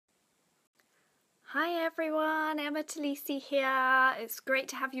Hi everyone, Emma Talisi here. It's great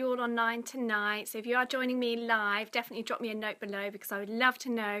to have you all online tonight. So if you are joining me live, definitely drop me a note below because I would love to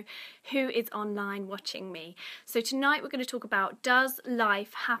know who is online watching me. So tonight we're going to talk about, does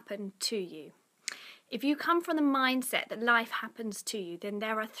life happen to you? If you come from the mindset that life happens to you, then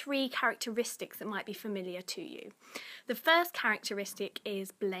there are three characteristics that might be familiar to you. The first characteristic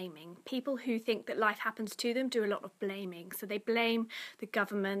is blaming. People who think that life happens to them do a lot of blaming. So they blame the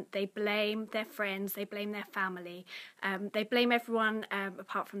government, they blame their friends, they blame their family, they blame everyone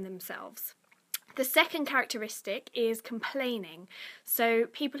apart from themselves. The second characteristic is complaining. So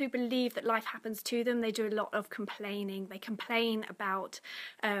people who believe that life happens to them, they do a lot of complaining. They complain about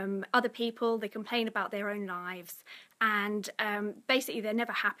other people, they complain about their own lives, and basically they're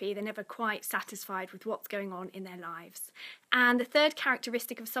never happy, they're never quite satisfied with what's going on in their lives. And the third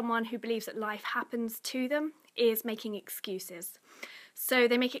characteristic of someone who believes that life happens to them is making excuses. So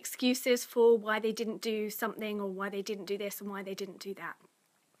they make excuses for why they didn't do something, or why they didn't do this and why they didn't do that.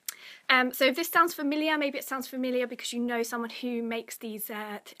 So if this sounds familiar, maybe it sounds familiar because you know someone who makes these,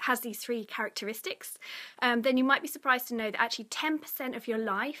 has these three characteristics, then you might be surprised to know that actually 10% of your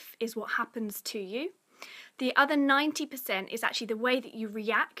life is what happens to you. The other 90% is actually the way that you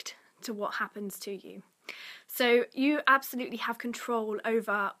react to what happens to you. So you absolutely have control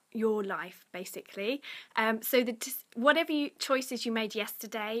over your life, basically. So whatever choices you made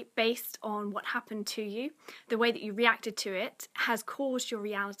yesterday based on what happened to you, the way that you reacted to it has caused your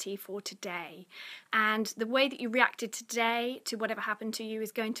reality for today. And the way that you reacted today to whatever happened to you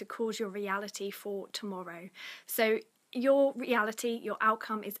is going to cause your reality for tomorrow. So your reality, your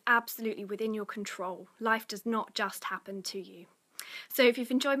outcome is absolutely within your control. Life does not just happen to you. So if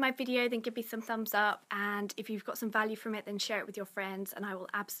you've enjoyed my video, then give me some thumbs up, and if you've got some value from it, then share it with your friends, and I will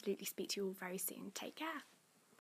absolutely speak to you all very soon. Take care.